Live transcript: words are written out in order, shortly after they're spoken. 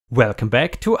Welcome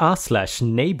back to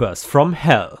r/Neighbors from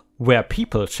Hell, where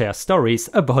people share stories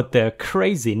about their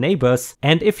crazy neighbors.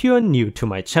 And if you are new to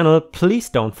my channel, please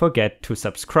don't forget to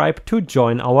subscribe to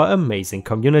join our amazing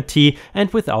community. And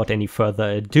without any further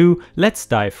ado, let's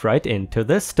dive right into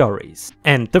the stories.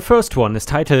 And the first one is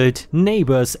titled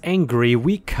 "Neighbors Angry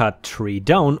We Cut Tree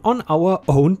Down on Our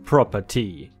Own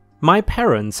Property." My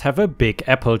parents have a big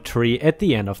apple tree at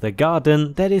the end of the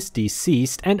garden that is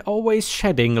deceased and always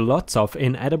shedding lots of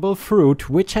inedible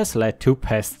fruit, which has led to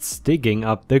pests digging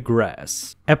up the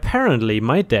grass. Apparently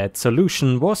my dad's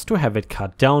solution was to have it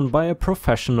cut down by a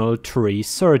professional tree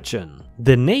surgeon.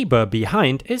 The neighbor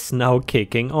behind is now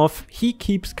kicking off. He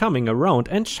keeps coming around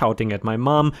and shouting at my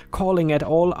mom, calling at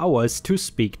all hours to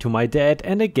speak to my dad,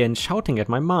 and again shouting at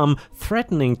my mom,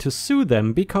 threatening to sue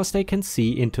them because they can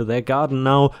see into their garden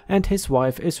now, and his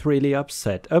wife is really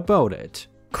upset about it.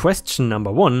 Question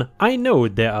number 1. I know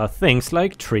there are things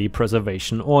like tree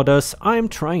preservation orders. I'm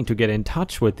trying to get in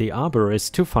touch with the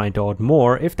arborist to find out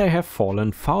more. If they have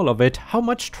fallen foul of it, how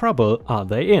much trouble are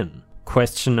they in?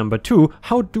 Question number 2.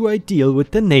 How do I deal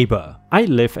with the neighbor? I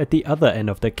live at the other end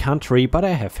of the country, but I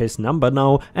have his number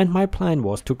now, and my plan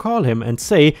was to call him and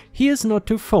say he is not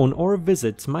to phone or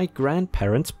visit my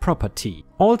grandparents' property.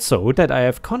 Also, that I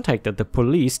have contacted the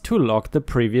police to log the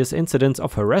previous incidents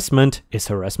of harassment. Is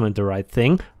harassment the right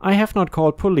thing? I have not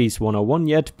called police 101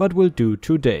 yet, but will do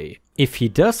today. If he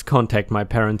does contact my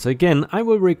parents again, I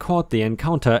will record the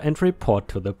encounter and report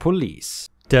to the police.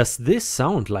 Does this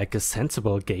sound like a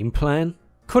sensible game plan?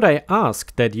 Could I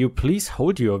ask that you please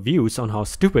hold your views on how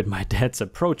stupid my dad's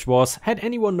approach was? Had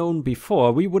anyone known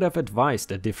before, we would have advised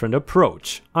a different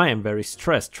approach. I am very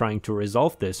stressed trying to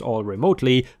resolve this all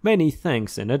remotely. Many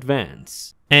thanks in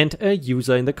advance. And a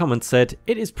user in the comments said,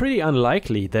 it is pretty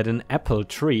unlikely that an apple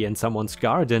tree in someone's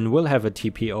garden will have a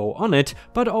TPO on it,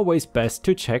 but always best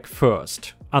to check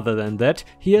first. Other than that,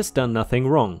 he has done nothing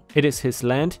wrong. It is his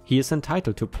land, he is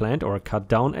entitled to plant or cut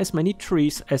down as many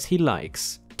trees as he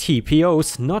likes.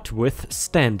 TPOs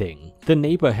notwithstanding, the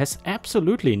neighbor has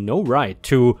absolutely no right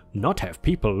to not have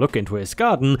people look into his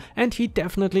garden, and he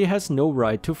definitely has no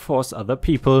right to force other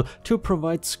people to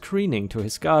provide screening to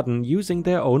his garden using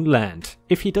their own land.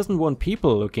 If he doesn't want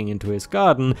people looking into his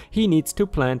garden, he needs to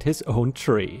plant his own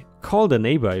tree. Call the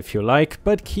neighbor if you like,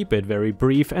 but keep it very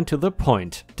brief and to the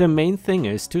point. The main thing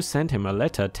is to send him a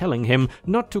letter telling him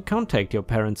not to contact your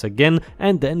parents again,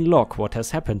 and then log what has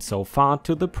happened so far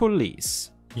to the police.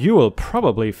 You will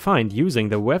probably find using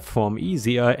the web form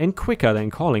easier and quicker than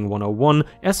calling 101,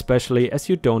 especially as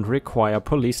you don't require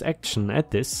police action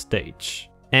at this stage.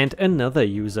 And another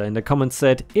user in the comments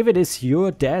said, if it is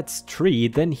your dad's tree,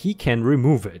 then he can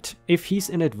remove it. If he's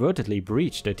inadvertently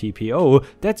breached a TPO,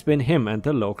 that's been him and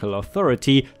the local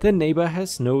authority, the neighbor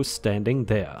has no standing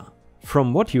there.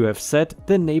 From what you have said,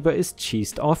 the neighbor is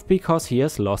cheesed off because he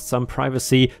has lost some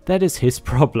privacy. That is his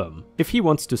problem. If he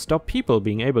wants to stop people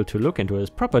being able to look into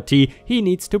his property, he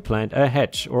needs to plant a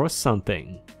hedge or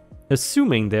something.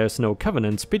 Assuming there's no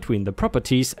covenants between the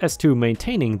properties as to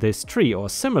maintaining this tree or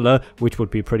similar, which would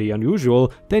be pretty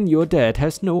unusual, then your dad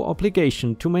has no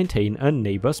obligation to maintain a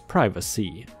neighbor's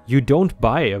privacy. You don't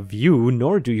buy a view,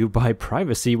 nor do you buy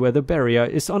privacy where the barrier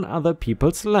is on other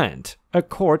people's land. A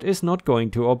court is not going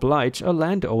to oblige a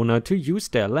landowner to use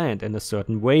their land in a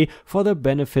certain way for the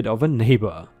benefit of a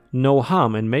neighbor. No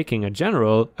harm in making a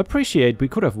general, appreciate we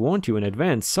could have warned you in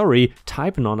advance, sorry,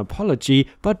 type non-apology,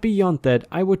 but beyond that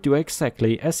I would do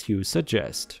exactly as you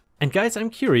suggest. And guys, I'm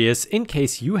curious, in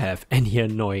case you have any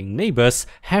annoying neighbors,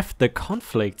 have the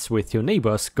conflicts with your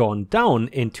neighbors gone down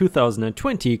in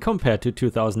 2020 compared to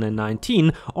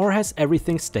 2019, or has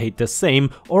everything stayed the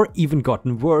same or even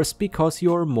gotten worse because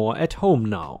you're more at home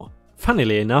now?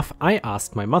 Funnily enough, I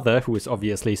asked my mother, who is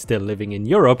obviously still living in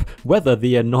Europe, whether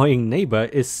the annoying neighbor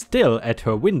is still at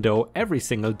her window every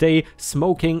single day,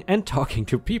 smoking and talking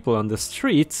to people on the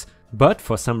streets. But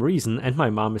for some reason, and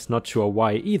my mom is not sure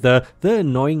why either, the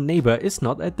annoying neighbor is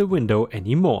not at the window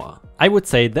anymore. I would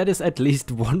say that is at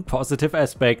least one positive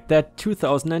aspect that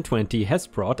 2020 has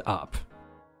brought up.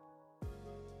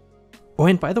 Oh,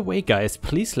 and by the way guys,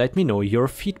 please let me know your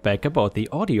feedback about the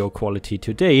audio quality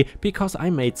today, because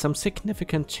I made some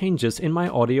significant changes in my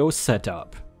audio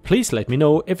setup. Please let me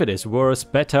know if it is worse,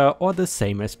 better, or the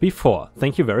same as before.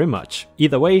 Thank you very much.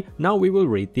 Either way, now we will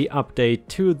read the update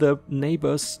to the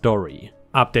neighbor's story.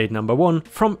 Update number 1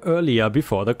 from earlier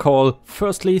before the call.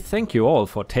 Firstly, thank you all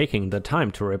for taking the time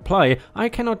to reply. I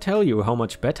cannot tell you how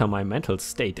much better my mental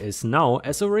state is now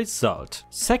as a result.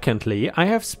 Secondly, I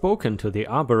have spoken to the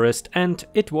arborist and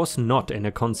it was not in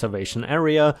a conservation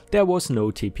area, there was no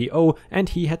TPO and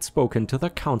he had spoken to the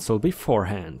council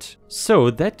beforehand.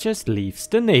 So that just leaves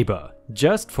the neighbor.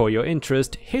 Just for your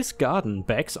interest, his garden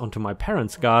backs onto my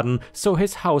parents' garden, so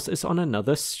his house is on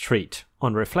another street.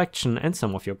 On reflection and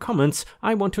some of your comments,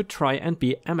 I want to try and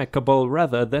be amicable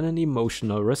rather than an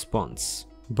emotional response.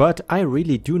 But I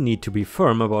really do need to be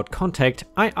firm about contact.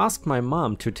 I asked my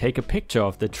mom to take a picture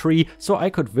of the tree so I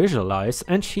could visualize,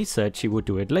 and she said she would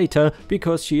do it later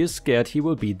because she is scared he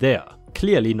will be there.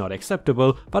 Clearly not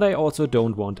acceptable, but I also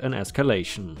don't want an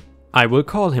escalation. I will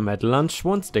call him at lunch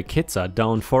once the kids are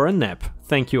down for a nap.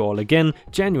 Thank you all again.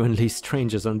 Genuinely,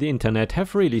 strangers on the internet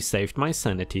have really saved my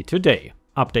sanity today.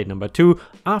 Update number 2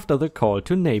 after the call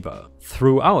to neighbor.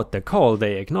 Throughout the call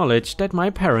they acknowledged that my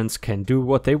parents can do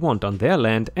what they want on their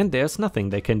land and there's nothing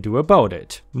they can do about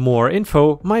it. More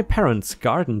info, my parents'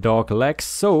 garden dog lacks,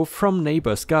 so from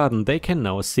neighbor's garden they can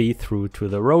now see through to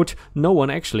the road. No one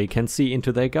actually can see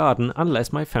into their garden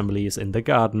unless my family is in the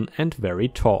garden and very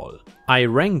tall. I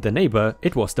rang the neighbor,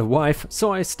 it was the wife,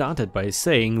 so I started by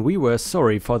saying we were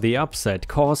sorry for the upset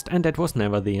caused and that was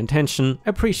never the intention,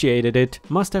 appreciated it,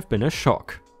 must have been a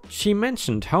shock. She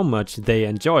mentioned how much they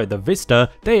enjoy the vista,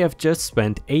 they have just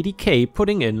spent 80k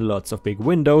putting in lots of big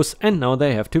windows and now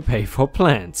they have to pay for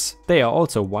plants. They are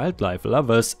also wildlife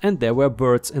lovers and there were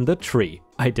birds in the tree.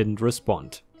 I didn't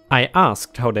respond. I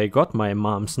asked how they got my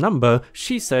mom's number.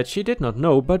 She said she did not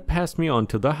know but passed me on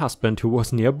to the husband who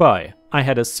was nearby. I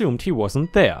had assumed he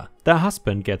wasn't there. The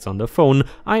husband gets on the phone.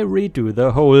 I redo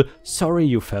the whole "sorry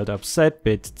you felt upset"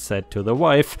 bit said to the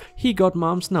wife. He got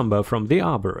mom's number from the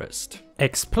arborist.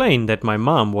 Explained that my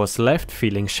mom was left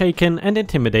feeling shaken and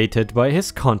intimidated by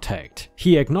his contact.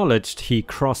 He acknowledged he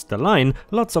crossed the line,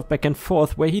 lots of back and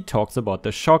forth where he talks about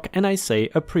the shock and I say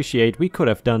appreciate we could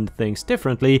have done things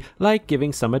differently, like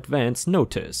giving some advance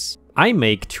notice. I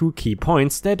make 2 key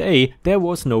points that A, there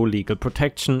was no legal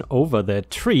protection over the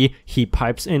tree, he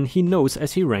pipes in he knows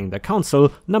as he rang the council,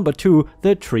 number 2,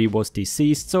 the tree was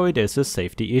deceased so it is a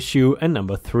safety issue, and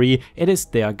number 3, it is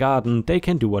their garden, they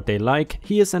can do what they like,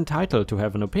 he is entitled to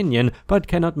have an opinion but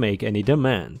cannot make any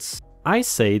demands. I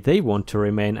say they want to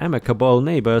remain amicable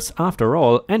neighbors after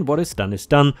all and what is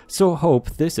done, so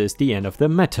hope this is the end of the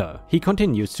matter. He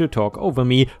continues to talk over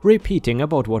me, repeating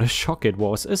about what a shock it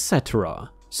was, etc.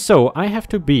 So I have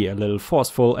to be a little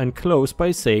forceful and close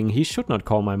by saying he should not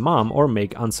call my mom or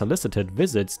make unsolicited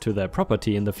visits to their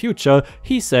property in the future.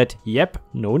 He said, yep,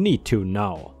 no need to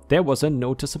now. There was a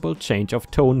noticeable change of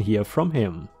tone here from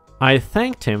him. I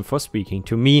thanked him for speaking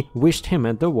to me, wished him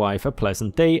and the wife a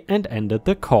pleasant day and ended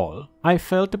the call. I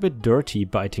felt a bit dirty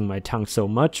biting my tongue so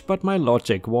much, but my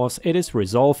logic was it is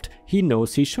resolved, he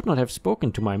knows he should not have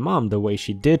spoken to my mom the way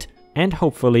she did, and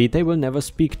hopefully they will never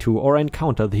speak to or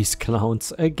encounter these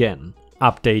clowns again.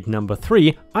 Update number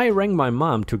 3, I rang my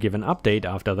mom to give an update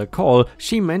after the call.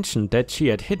 She mentioned that she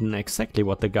had hidden exactly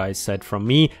what the guy said from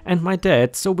me and my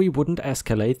dad so we wouldn't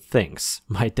escalate things,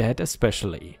 my dad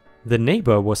especially. The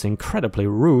neighbor was incredibly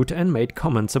rude and made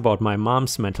comments about my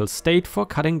mom's mental state for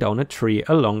cutting down a tree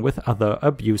along with other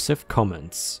abusive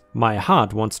comments. My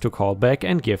heart wants to call back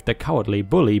and give the cowardly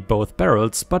bully both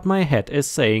barrels, but my head is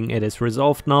saying it is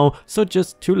resolved now, so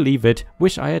just to leave it,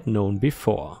 wish I had known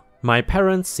before. My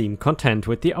parents seem content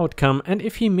with the outcome and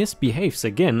if he misbehaves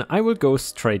again I will go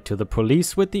straight to the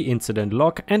police with the incident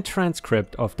log and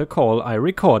transcript of the call I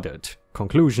recorded.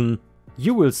 Conclusion.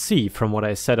 You will see from what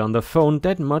I said on the phone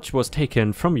that much was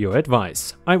taken from your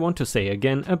advice. I want to say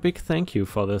again a big thank you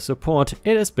for the support.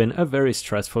 It has been a very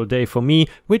stressful day for me,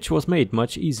 which was made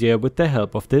much easier with the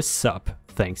help of this sub.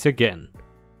 Thanks again.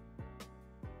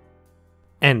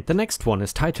 And the next one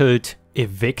is titled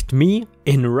Evict Me?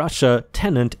 In Russia,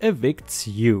 tenant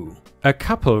evicts you. A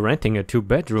couple renting a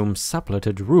 2-bedroom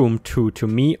subletted room to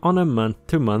me on a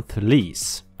month-to-month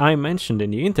lease. I mentioned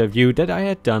in the interview that I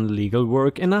had done legal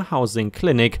work in a housing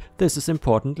clinic. This is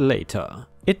important later.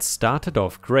 It started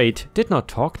off great, did not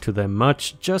talk to them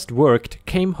much, just worked,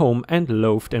 came home and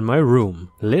loafed in my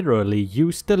room. Literally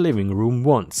used the living room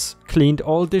once. Cleaned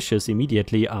all dishes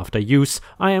immediately after use.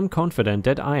 I am confident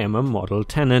that I am a model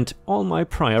tenant, all my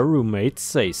prior roommates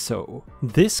say so.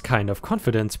 This kind of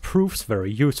confidence proves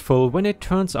very useful when it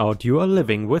turns out you are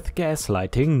living with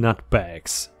gaslighting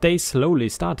nutbags. They slowly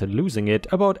started losing it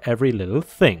about every little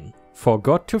thing.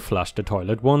 Forgot to flush the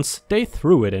toilet once, they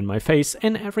threw it in my face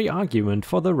in every argument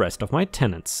for the rest of my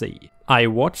tenancy. I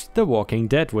watched The Walking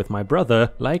Dead with my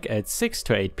brother, like at 6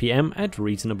 to 8 PM at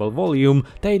reasonable volume.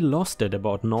 They lost it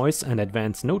about noise and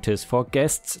advance notice for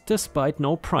guests despite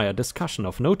no prior discussion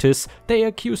of notice. They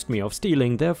accused me of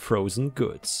stealing their frozen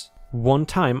goods. One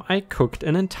time I cooked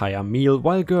an entire meal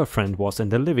while girlfriend was in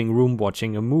the living room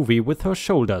watching a movie with her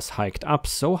shoulders hiked up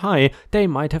so high they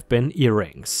might have been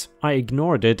earrings. I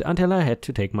ignored it until I had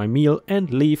to take my meal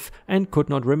and leave and could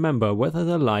not remember whether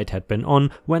the light had been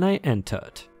on when I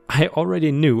entered. I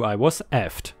already knew I was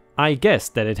effed. I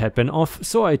guessed that it had been off,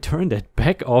 so I turned it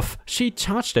back off. She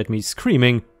charged at me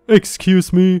screaming,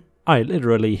 "Excuse me?" I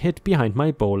literally hid behind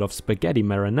my bowl of spaghetti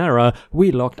marinara.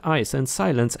 We locked eyes in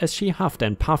silence as she huffed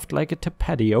and puffed like a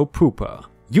tapatio pooper.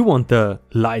 "You want the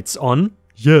lights on?"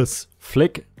 "Yes."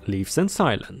 Flick leaves in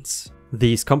silence.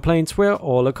 These complaints were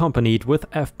all accompanied with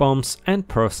F-bombs and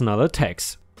personal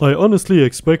attacks. "I honestly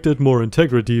expected more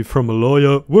integrity from a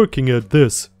lawyer working at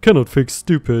this. Cannot fix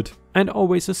stupid." And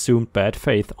always assumed bad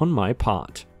faith on my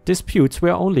part. Disputes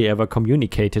were only ever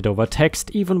communicated over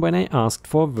text, even when I asked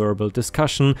for verbal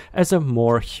discussion as a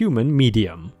more human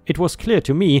medium. It was clear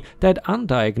to me that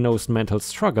undiagnosed mental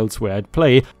struggles were at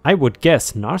play. I would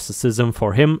guess narcissism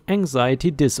for him, anxiety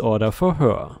disorder for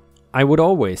her. I would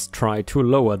always try to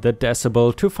lower the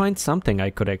decibel to find something I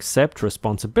could accept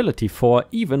responsibility for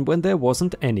even when there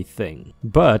wasn't anything,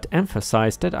 but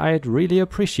emphasized that I'd really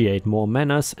appreciate more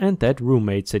manners and that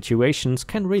roommate situations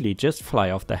can really just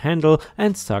fly off the handle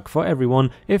and suck for everyone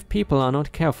if people are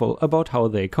not careful about how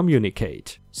they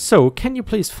communicate. So can you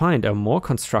please find a more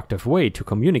constructive way to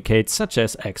communicate, such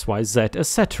as XYZ,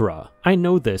 etc. I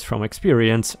know this from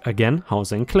experience, again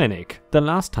housing clinic. The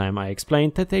last time I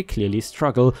explained that they clearly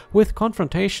struggle with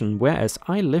confrontation, whereas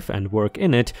I live and work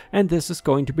in it, and this is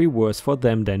going to be worse for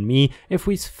them than me if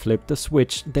we flip the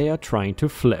switch they are trying to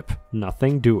flip.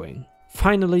 Nothing doing.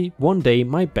 Finally, one day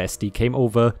my bestie came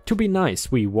over. To be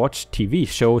nice, we watched TV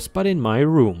shows, but in my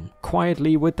room,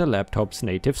 quietly with the laptop's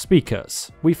native speakers.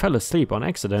 We fell asleep on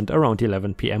accident around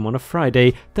 11 PM on a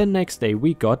Friday. The next day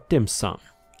we got dim sum.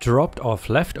 Dropped off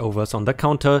leftovers on the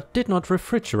counter, did not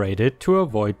refrigerate it to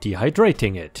avoid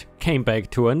dehydrating it. Came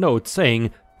back to a note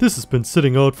saying, "This has been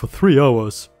sitting out for 3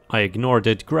 hours. I ignored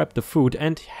it, grabbed the food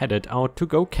and headed out to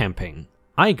go camping.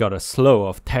 I got a slow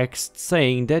of text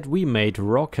saying that we made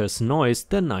raucous noise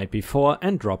the night before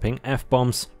and dropping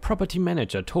F-bombs. Property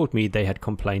manager told me they had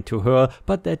complained to her,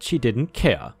 but that she didn't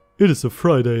care. It is a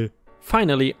Friday.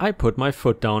 Finally, I put my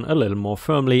foot down a little more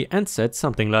firmly and said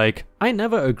something like, "I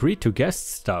never agreed to guest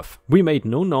stuff. We made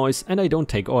no noise and I don't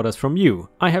take orders from you.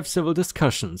 I have civil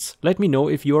discussions. Let me know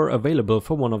if you are available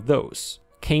for one of those."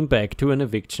 Came back to an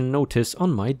eviction notice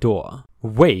on my door.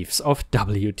 Waves of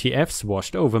WTFs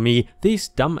washed over me. These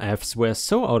dumb Fs were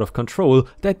so out of control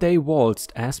that they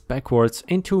waltzed ass backwards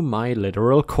into my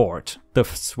literal court. The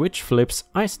switch flips,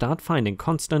 I start finding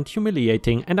constant,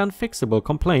 humiliating and unfixable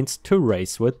complaints to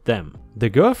raise with them. The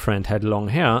girlfriend had long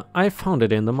hair, I found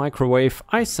it in the microwave,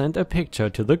 I sent a picture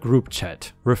to the group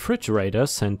chat. Refrigerator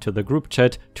sent to the group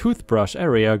chat, toothbrush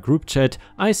area group chat,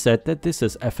 I said that this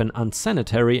is effing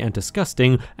unsanitary and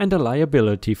disgusting and a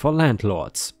liability for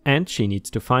landlords. And she needs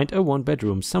to find a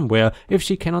one-bedroom somewhere if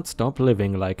she cannot stop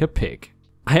living like a pig.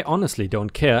 I honestly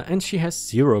don't care and she has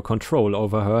zero control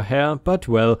over her hair, but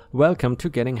well, welcome to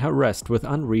getting harassed with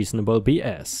unreasonable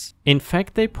BS. In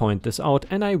fact, they point this out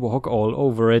and I walk all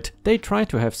over it. They try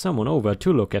to have someone over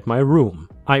to look at my room.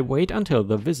 I wait until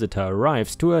the visitor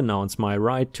arrives to announce my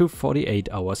right to 48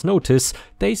 hours notice.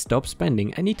 They stop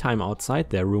spending any time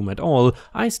outside their room at all.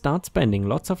 I start spending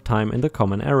lots of time in the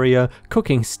common area,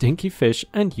 cooking stinky fish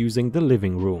and using the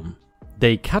living room.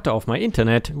 They cut off my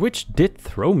internet, which did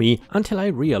throw me until I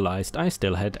realized I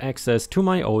still had access to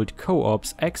my old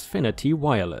co-op's Xfinity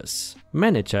wireless.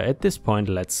 Manager at this point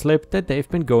let slip that they've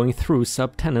been going through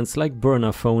subtenants like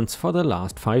burner phones for the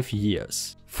last 5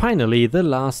 years. Finally, the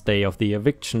last day of the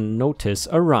eviction notice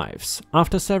arrives.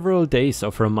 After several days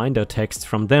of reminder texts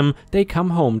from them, they come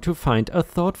home to find a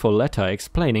thoughtful letter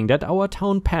explaining that our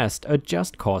town passed a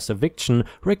just cause eviction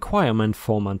requirement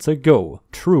 4 months ago.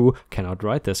 True, cannot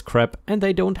write this crap, and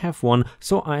they don't have one,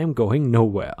 so I am going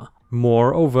nowhere.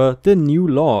 Moreover, the new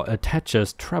law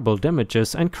attaches treble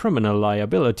damages and criminal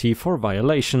liability for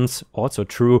violations, also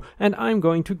true, and I'm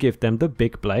going to give them the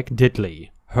big black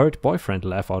diddly. Heard boyfriend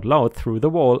laugh out loud through the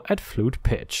wall at flute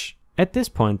pitch. At this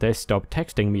point they stopped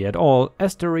texting me at all,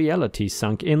 as the reality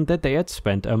sunk in that they had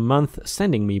spent a month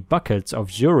sending me buckets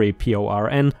of jury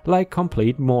PORN like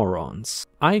complete morons.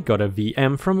 I got a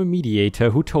VM from a mediator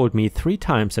who told me 3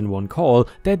 times in one call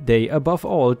that they above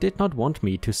all did not want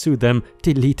me to sue them,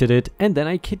 deleted it, and then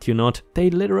I kid you not, they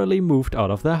literally moved out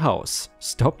of the house,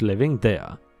 stopped living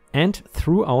there. And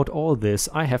throughout all this,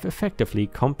 I have effectively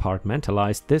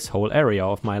compartmentalized this whole area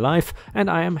of my life, and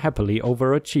I am happily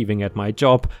overachieving at my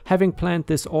job, having planned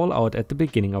this all out at the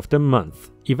beginning of the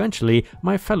month. Eventually,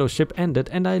 my fellowship ended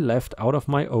and I left out of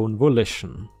my own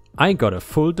volition. I got a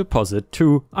full deposit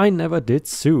too. I never did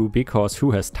sue because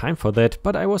who has time for that,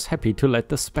 but I was happy to let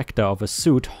the specter of a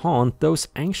suit haunt those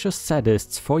anxious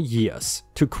sadists for years.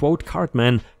 To quote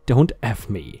Cartman, "Don't F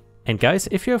me." And guys,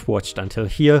 if you have watched until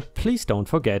here, please don't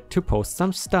forget to post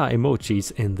some star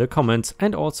emojis in the comments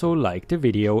and also like the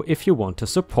video if you want to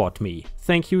support me.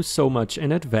 Thank you so much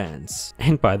in advance.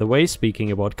 And by the way,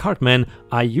 speaking about Cartman,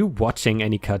 are you watching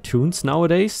any cartoons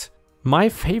nowadays? My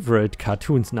favorite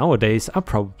cartoons nowadays are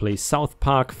probably South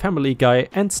Park, Family Guy,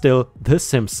 and still The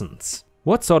Simpsons.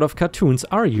 What sort of cartoons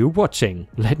are you watching?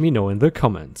 Let me know in the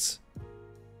comments.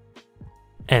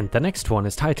 And the next one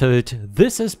is titled,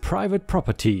 "This is private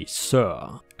property,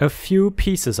 sir." A few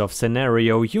pieces of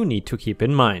scenario you need to keep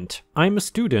in mind. I'm a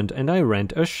student and I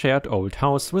rent a shared old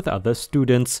house with other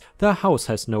students. The house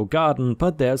has no garden,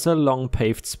 but there's a long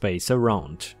paved space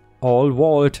around. All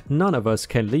walled, none of us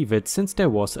can leave it since there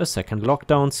was a second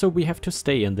lockdown, so we have to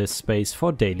stay in this space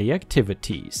for daily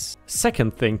activities.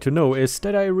 Second thing to know is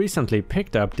that I recently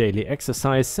picked up daily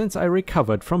exercise since I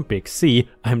recovered from Big C.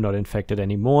 I'm not infected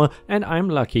anymore, and I'm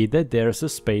lucky that there's a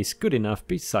space good enough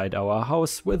beside our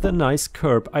house with a nice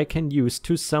curb I can use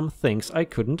to some things I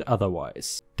couldn't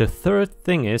otherwise. The third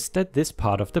thing is that this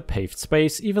part of the paved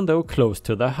space, even though close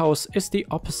to the house, is the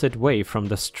opposite way from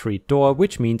the street door,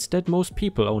 which means that most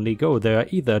people only go there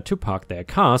either to park their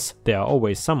cars, there are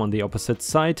always some on the opposite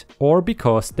side, or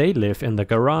because they live in the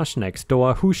garage next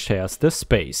door who shares the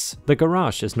space. The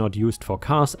garage is not used for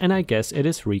cars and I guess it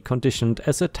is reconditioned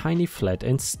as a tiny flat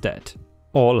instead.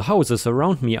 All houses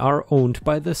around me are owned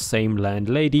by the same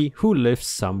landlady who lives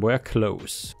somewhere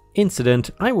close.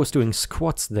 Incident, I was doing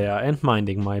squats there and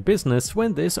minding my business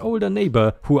when this older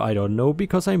neighbor, who I don't know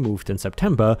because I moved in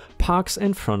September, parks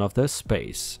in front of the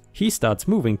space. He starts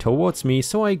moving towards me,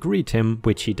 so I greet him,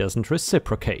 which he doesn't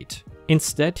reciprocate.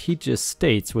 Instead, he just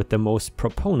states with the most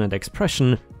proponent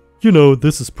expression, "You know,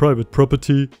 this is private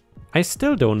property." I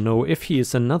still don't know if he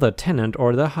is another tenant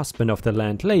or the husband of the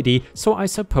landlady, so I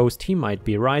supposed he might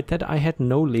be right that I had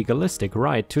no legalistic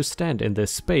right to stand in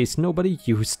this space nobody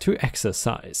used to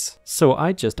exercise. So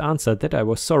I just answered that I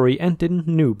was sorry and didn't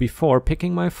know before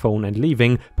picking my phone and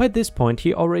leaving. By this point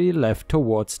he already left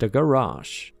towards the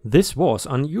garage. This was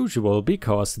unusual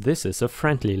because this is a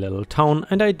friendly little town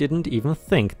and I didn't even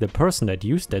think the person that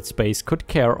used that space could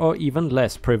care or even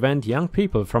less prevent young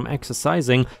people from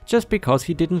exercising just because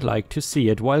he didn't like to see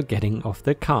it while getting off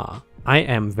the car. I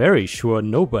am very sure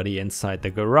nobody inside the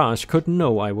garage could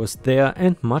know I was there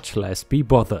and much less be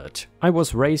bothered. I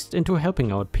was raised into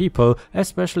helping out people,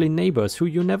 especially neighbors who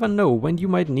you never know when you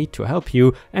might need to help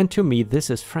you, and to me this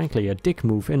is frankly a dick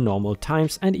move in normal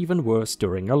times and even worse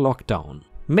during a lockdown.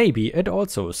 Maybe it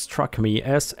also struck me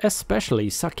as especially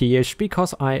sucky-ish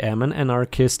because I am an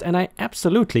anarchist and I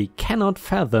absolutely cannot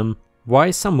fathom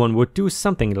why someone would do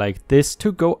something like this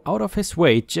to go out of his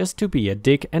way just to be a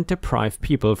dick and deprive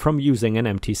people from using an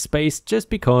empty space just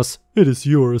because it is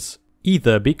yours.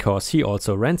 Either because he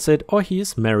also rents it or he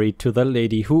is married to the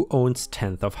lady who owns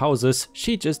 10th of houses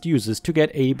she just uses to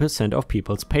get 80% of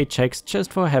people's paychecks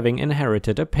just for having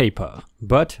inherited a paper.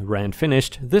 But rant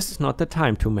finished, this is not the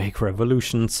time to make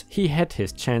revolutions. He had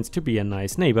his chance to be a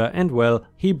nice neighbor and well,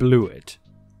 he blew it.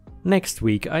 Next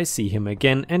week I see him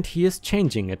again and he is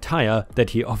changing a tire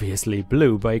that he obviously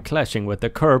blew by clashing with the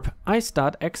curb. I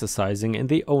start exercising in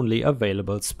the only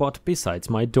available spot besides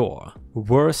my door.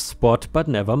 Worst spot, but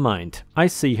never mind. I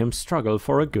see him struggle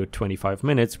for a good 25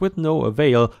 minutes with no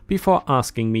avail before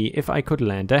asking me if I could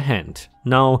lend a hand.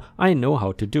 Now, I know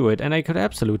how to do it and I could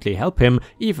absolutely help him,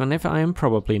 even if I am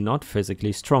probably not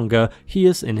physically stronger. He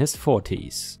is in his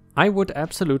 40s. I would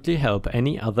absolutely help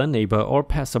any other neighbor or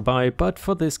passerby, but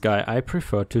for this guy I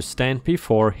prefer to stand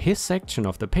before his section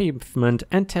of the pavement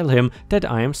and tell him that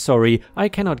I am sorry, I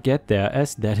cannot get there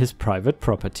as that is private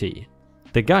property.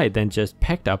 The guy then just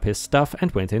packed up his stuff and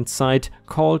went inside,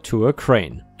 called to a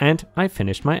crane, and I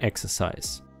finished my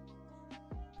exercise.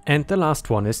 And the last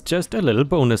one is just a little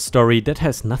bonus story that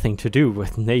has nothing to do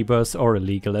with neighbors or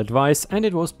legal advice, and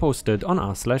it was posted on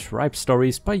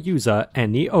r/ripestories by user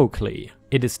Annie Oakley.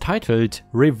 It is titled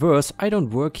Reverse I Don't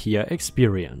Work Here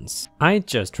Experience. I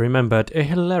just remembered a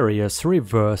hilarious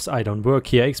reverse I Don't Work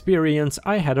Here experience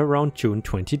I had around June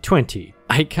 2020.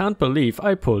 I can't believe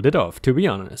I pulled it off, to be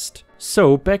honest.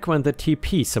 So back when the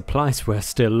TP supplies were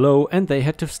still low and they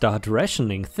had to start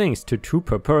rationing things to 2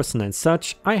 per person and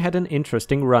such, I had an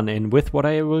interesting run-in with what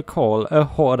I will call a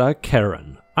hoarder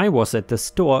Karen. I was at the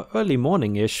store early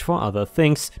morning-ish for other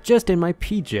things, just in my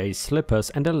PJs, slippers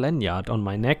and a lanyard on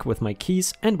my neck with my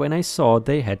keys, and when I saw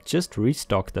they had just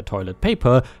restocked the toilet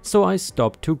paper, so I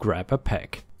stopped to grab a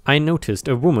pack. I noticed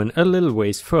a woman a little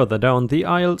ways further down the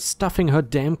aisle stuffing her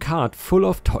damn cart full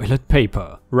of toilet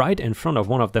paper, right in front of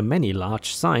one of the many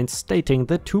large signs stating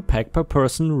the 2-pack per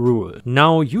person rule.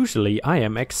 Now usually I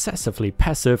am excessively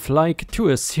passive, like to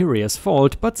a serious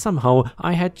fault, but somehow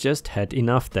I had just had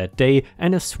enough that day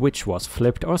and a switch was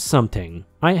flipped or something.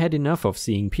 I had enough of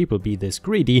seeing people be this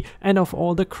greedy and of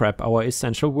all the crap our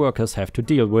essential workers have to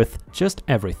deal with, just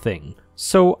everything.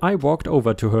 So I walked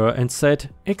over to her and said,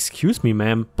 "Excuse me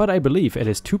ma'am, but I believe it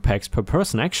is 2 packs per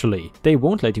person actually. They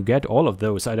won't let you get all of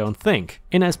those, I don't think,"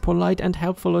 in as polite and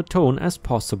helpful a tone as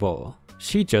possible.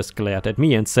 She just glared at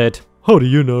me and said, "How do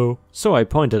you know?" So I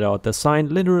pointed out the sign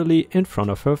literally in front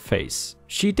of her face.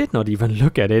 She did not even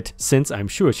look at it, since I'm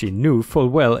sure she knew full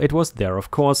well it was there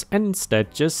of course, and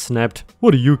instead just snapped,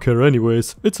 "What do you care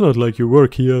anyways? It's not like you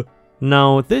work here."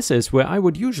 Now this is where I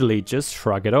would usually just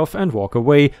shrug it off and walk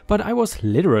away, but I was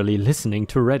literally listening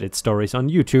to Reddit stories on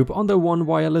YouTube on the one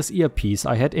wireless earpiece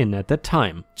I had in at the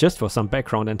time, just for some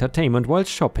background entertainment while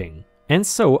shopping. And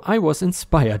so I was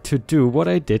inspired to do what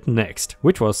I did next,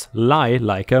 which was lie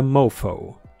like a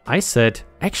mofo. I said,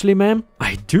 "Actually ma'am,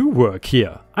 I do work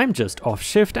here. I'm just off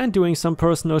shift and doing some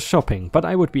personal shopping, but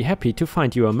I would be happy to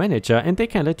find you a manager and they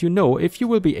can let you know if you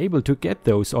will be able to get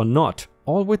those or not."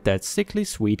 All with that sickly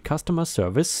sweet customer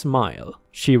service smile.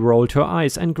 She rolled her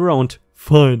eyes and groaned,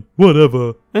 "Fine,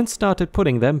 whatever," and started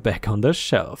putting them back on the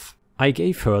shelf. I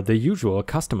gave her the usual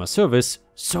customer service,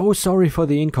 "So sorry for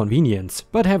the inconvenience,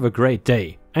 but have a great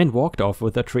day," and walked off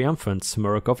with a triumphant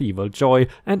smirk of evil joy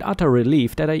and utter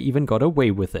relief that I even got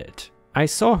away with it. I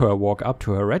saw her walk up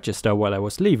to her register while I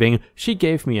was leaving. She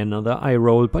gave me another eye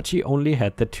roll, but she only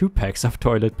had the 2 packs of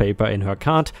toilet paper in her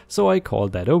cart, so I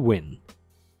called that a win.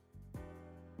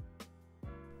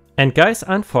 And guys,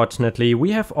 unfortunately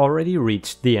we have already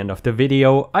reached the end of the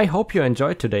video. I hope you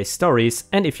enjoyed today's stories,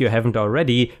 and if you haven't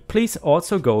already, please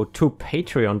also go to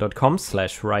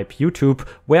patreon.com/ripeyoutube,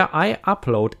 where I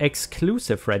upload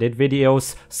exclusive Reddit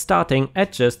videos starting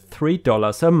at just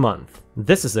 $3 a month.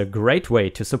 This is a great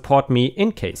way to support me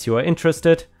in case you are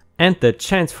interested, and the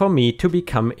chance for me to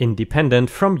become independent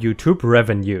from YouTube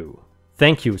revenue.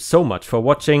 Thank you so much for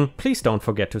watching. Please don't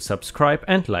forget to subscribe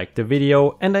and like the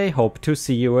video, and I hope to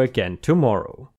see you again tomorrow.